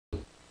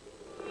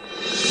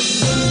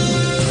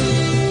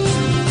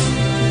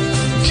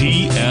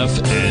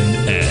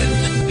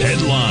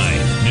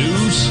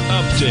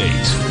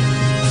Update.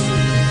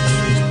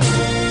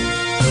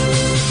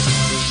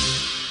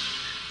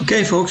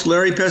 Okay, folks,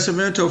 Larry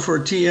Pesavento for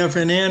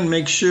TFNN.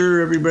 Make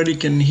sure everybody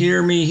can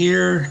hear me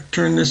here.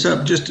 Turn this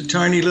up just a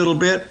tiny little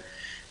bit.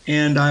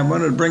 And I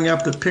wanted to bring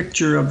up the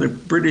picture of the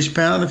British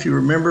pound. If you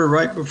remember,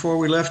 right before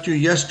we left you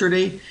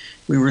yesterday,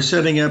 we were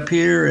setting up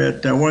here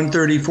at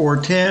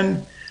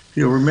 134.10. If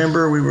you'll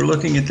remember, we were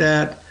looking at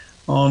that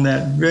on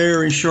that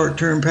very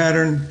short-term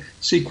pattern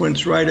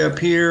sequence right up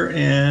here.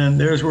 And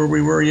there's where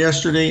we were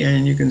yesterday,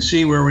 and you can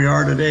see where we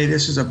are today.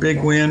 This is a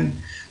big win.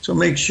 So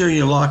make sure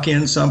you lock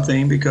in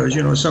something because,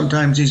 you know,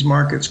 sometimes these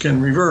markets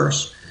can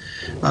reverse.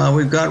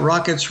 We've got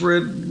rockets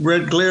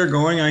red glare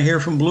going. I hear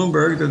from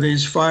Bloomberg that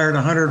he's fired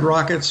 100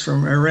 rockets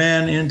from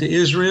Iran into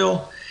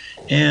Israel.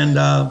 And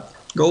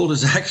gold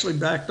has actually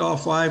backed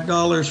off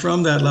 $5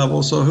 from that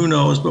level, so who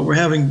knows. But we're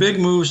having big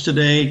moves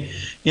today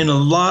in a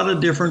lot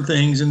of different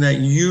things, and that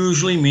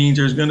usually means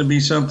there's going to be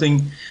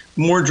something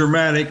more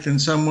dramatic than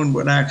someone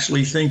would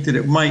actually think that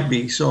it might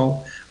be.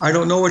 So I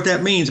don't know what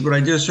that means, but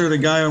I just heard a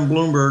guy on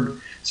Bloomberg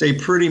say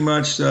pretty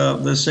much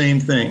the same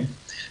thing.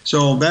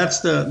 So that's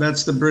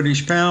the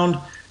British pound.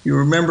 You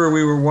remember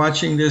we were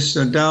watching this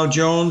Dow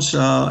Jones,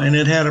 and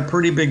it had a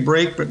pretty big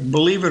break. But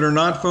believe it or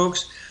not,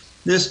 folks,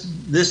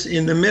 this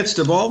in the midst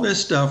of all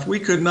this stuff, we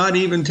could not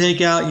even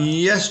take out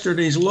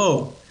yesterday's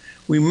low.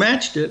 We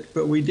matched it,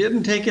 but we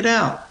didn't take it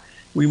out.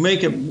 We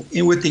make it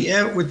with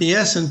the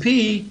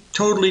S&P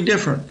totally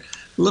different.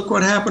 Look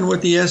what happened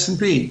with the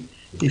S&P.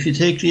 If you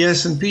take the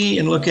S&P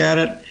and look at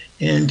it,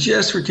 and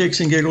just for kicks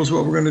and giggles,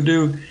 what we're going to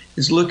do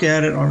is look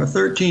at it on a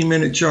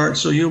 13-minute chart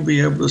so you'll be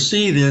able to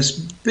see this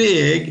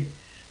big.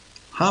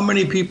 How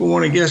many people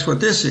want to guess what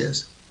this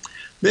is?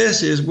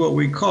 This is what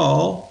we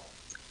call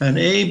an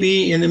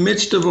AB in the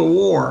midst of a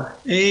war.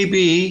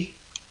 AB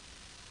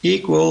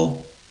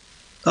equal,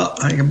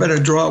 I better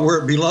draw it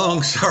where it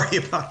belongs. Sorry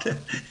about that.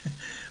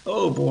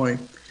 Oh boy,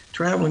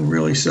 traveling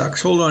really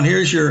sucks. Hold on,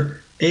 here's your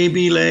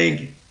AB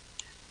leg.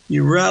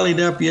 You rallied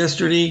up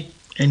yesterday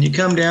and you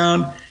come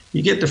down.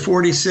 You get to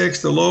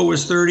 46, the low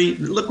was 30.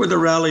 Look where the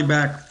rally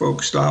back,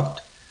 folks,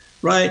 stopped.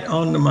 Right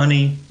on the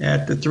money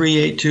at the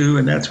 382,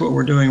 and that's what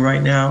we're doing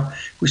right now.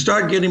 If we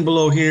start getting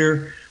below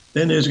here,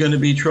 then there's going to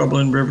be trouble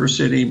in River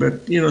City.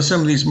 But, you know,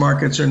 some of these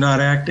markets are not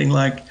acting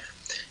like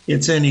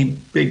it's any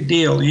big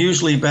deal.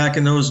 Usually back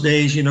in those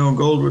days, you know,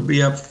 gold would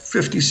be up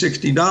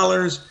 $50,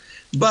 $60.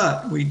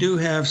 But we do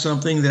have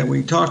something that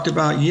we talked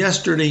about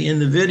yesterday in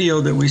the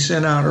video that we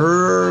sent out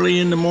early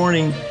in the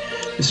morning.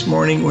 This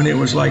morning when it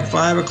was like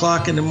 5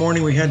 o'clock in the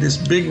morning, we had this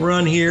big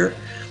run here,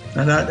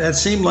 and that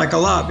seemed like a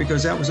lot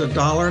because that was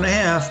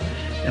 $1.50.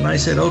 And I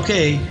said,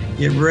 okay,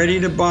 get ready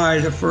to buy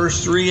the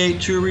first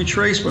 382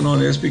 retracement on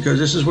this because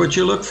this is what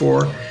you look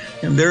for.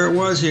 And there it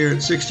was here at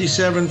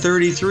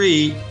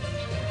 67.33.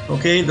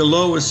 Okay, the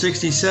low was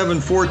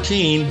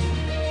 67.14,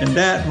 and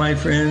that, my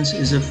friends,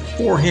 is a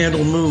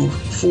four-handle move,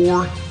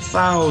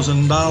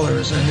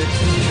 $4,000. And